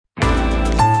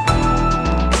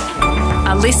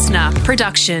listener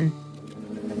production.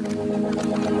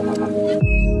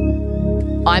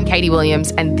 I'm Katie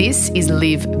Williams and this is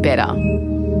Live Better.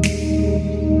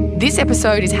 This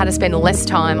episode is how to spend less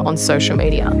time on social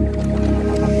media.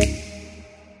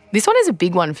 This one is a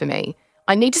big one for me.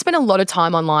 I need to spend a lot of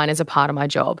time online as a part of my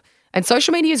job, and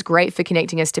social media is great for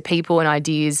connecting us to people and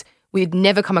ideas we'd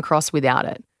never come across without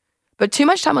it. But too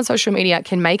much time on social media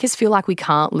can make us feel like we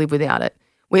can't live without it.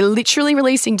 We're literally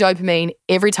releasing dopamine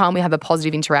every time we have a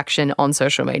positive interaction on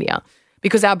social media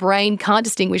because our brain can't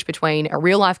distinguish between a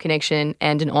real-life connection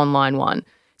and an online one.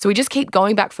 So we just keep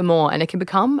going back for more and it can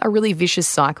become a really vicious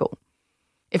cycle.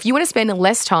 If you want to spend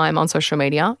less time on social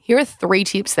media, here are 3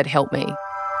 tips that help me.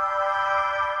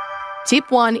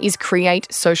 Tip 1 is create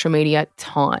social media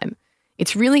time.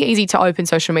 It's really easy to open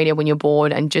social media when you're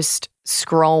bored and just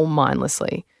scroll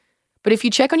mindlessly. But if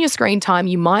you check on your screen time,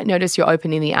 you might notice you're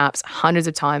opening the apps hundreds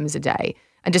of times a day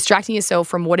and distracting yourself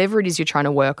from whatever it is you're trying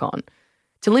to work on.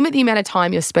 To limit the amount of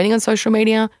time you're spending on social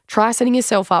media, try setting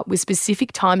yourself up with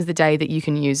specific times of the day that you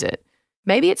can use it.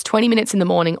 Maybe it's 20 minutes in the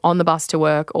morning on the bus to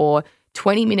work or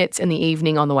 20 minutes in the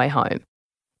evening on the way home.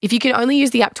 If you can only use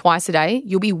the app twice a day,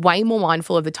 you'll be way more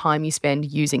mindful of the time you spend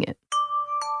using it.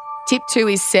 Tip 2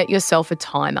 is set yourself a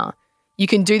timer. You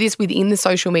can do this within the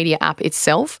social media app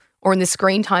itself or in the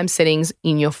screen time settings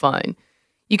in your phone.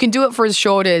 You can do it for as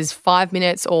short as 5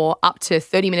 minutes or up to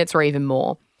 30 minutes or even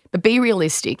more. But be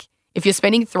realistic. If you're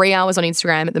spending 3 hours on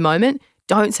Instagram at the moment,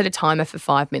 don't set a timer for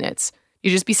 5 minutes.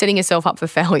 You'll just be setting yourself up for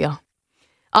failure.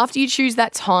 After you choose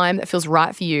that time that feels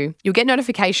right for you, you'll get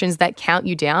notifications that count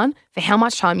you down for how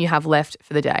much time you have left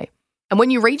for the day. And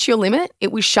when you reach your limit,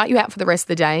 it will shut you out for the rest of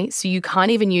the day, so you can't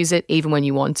even use it even when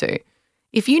you want to.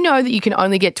 If you know that you can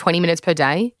only get 20 minutes per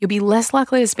day, you'll be less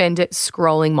likely to spend it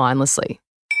scrolling mindlessly.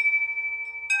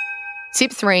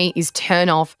 Tip 3 is turn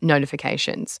off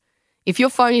notifications. If your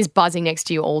phone is buzzing next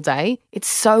to you all day, it's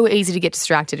so easy to get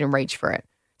distracted and reach for it.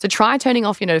 So try turning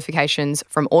off your notifications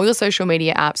from all your social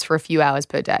media apps for a few hours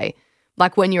per day,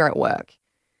 like when you're at work.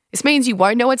 This means you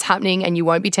won't know what's happening and you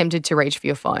won't be tempted to reach for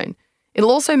your phone.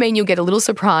 It'll also mean you'll get a little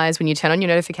surprise when you turn on your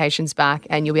notifications back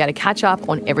and you'll be able to catch up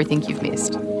on everything you've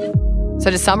missed. So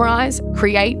to summarise,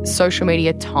 create social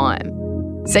media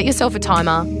time. Set yourself a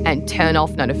timer and turn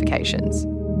off notifications.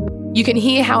 You can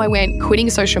hear how I went quitting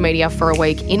social media for a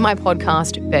week in my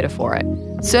podcast, Better For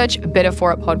It. Search Better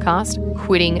For It podcast,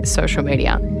 quitting social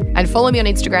media. And follow me on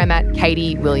Instagram at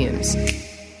Katie Williams.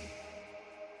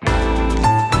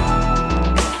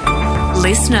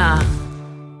 Listener.